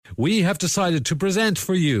we have decided to present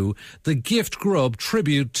for you the Gift Grub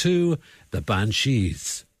tribute to the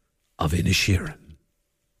Banshees of Inisherin.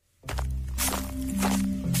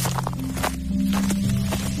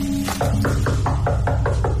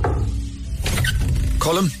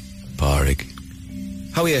 Colm? Pádraig.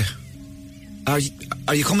 How are you?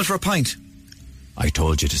 Are you coming for a pint? I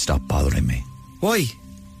told you to stop bothering me. Why?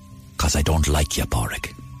 'Cause I don't like you,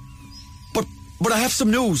 Pádraig. But I have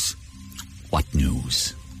some news. What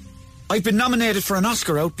news? I've been nominated for an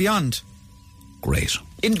Oscar out beyond. Great.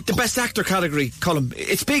 In the Best Actor category, Colm.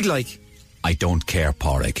 It's big, like. I don't care,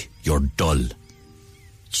 Pádraig. You're dull.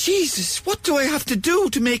 Jesus, what do I have to do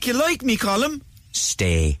to make you like me, Colm?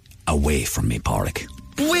 Stay away from me, Pádraig.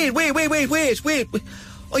 Wait.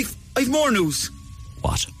 I've more news.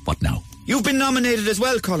 What? What now? You've been nominated as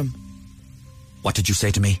well, Colm. What did you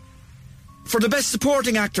say to me? For the Best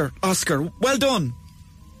Supporting Actor Oscar. Well done.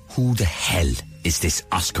 Who the hell is this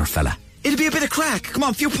Oscar fella? It'll be a bit of crack. Come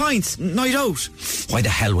on, few pints. Night out. Why the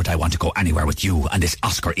hell would I want to go anywhere with you and this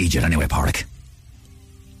Oscar idiot anyway, Pádraig?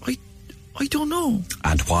 I don't know.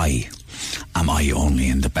 And why am I only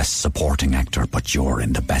in the Best Supporting Actor, but you're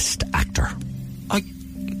in the Best Actor?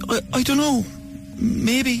 I don't know.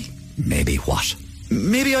 Maybe. Maybe what?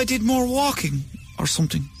 Maybe I did more walking or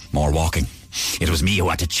something. More walking? It was me who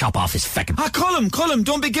had to chop off his feckin'... Colm,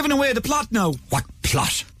 don't be giving away the plot now. What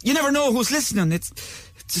plot? You never know who's listening. It's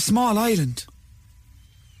a small island.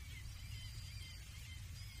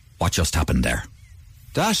 What just happened there?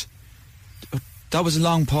 That was a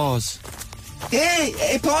long pause. Hey,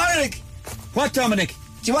 Pádraig! What, Dominic?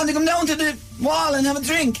 Do you want to come down to the wall and have a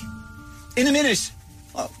drink? In a minute.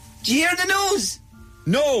 Oh, do you hear the news?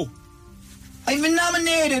 No. I've been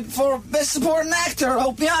nominated for Best Supporting Actor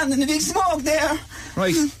out beyond in the big smoke there.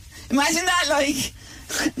 Right. Imagine that, like.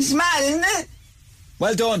 It's mad, isn't it?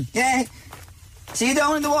 Well done. Yeah. See you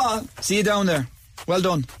down at the wall. See you down there. Well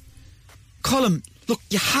done. Colm, look,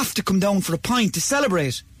 you have to come down for a pint to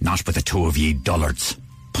celebrate. Not with the two of ye dullards.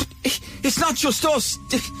 But it's not just us.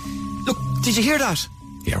 Look, did you hear that?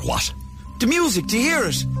 Hear what? The music, do you hear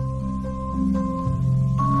it?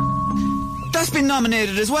 That's been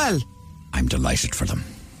nominated as well. I'm delighted for them.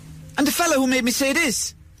 And the fella who made me say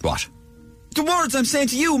this. What? The words I'm saying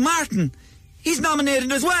to you, Martin. He's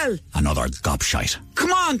nominated as well. Another gobshite.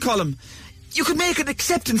 Come on, Colm. You could make an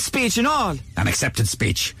acceptance speech and all. An acceptance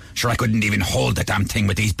speech? Sure, I couldn't even hold the damn thing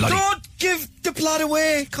with these bloody... Don't give the plot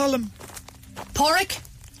away, Colm. Pádraig?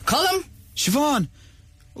 Colm? Siobhan,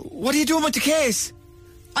 what are you doing with the case?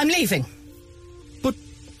 I'm leaving. But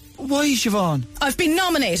why, Siobhan? I've been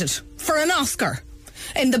nominated for an Oscar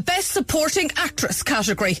in the Best Supporting Actress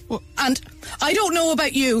category. What? And I don't know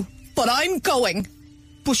about you, but I'm going.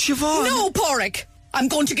 But Siobhan... No, Pádraig. I'm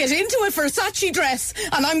going to get into a Versace dress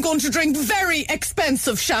and I'm going to drink very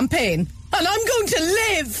expensive champagne. And I'm going to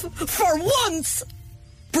live for once.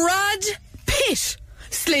 Brad Pitt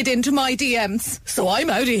slid into my DMs, so I'm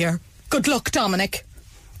out of here. Good luck, Dominic.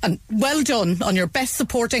 And well done on your Best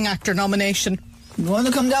Supporting Actor nomination. You want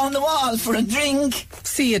to come down the wall for a drink?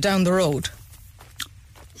 See you down the road.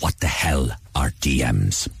 What the hell are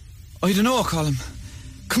DMs? I don't know, Colm.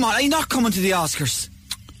 Come on, are you not coming to the Oscars?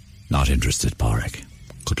 Not interested, Pádraig.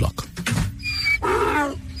 Good luck.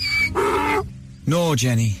 No,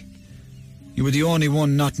 Jenny. You were the only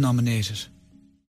one not nominated.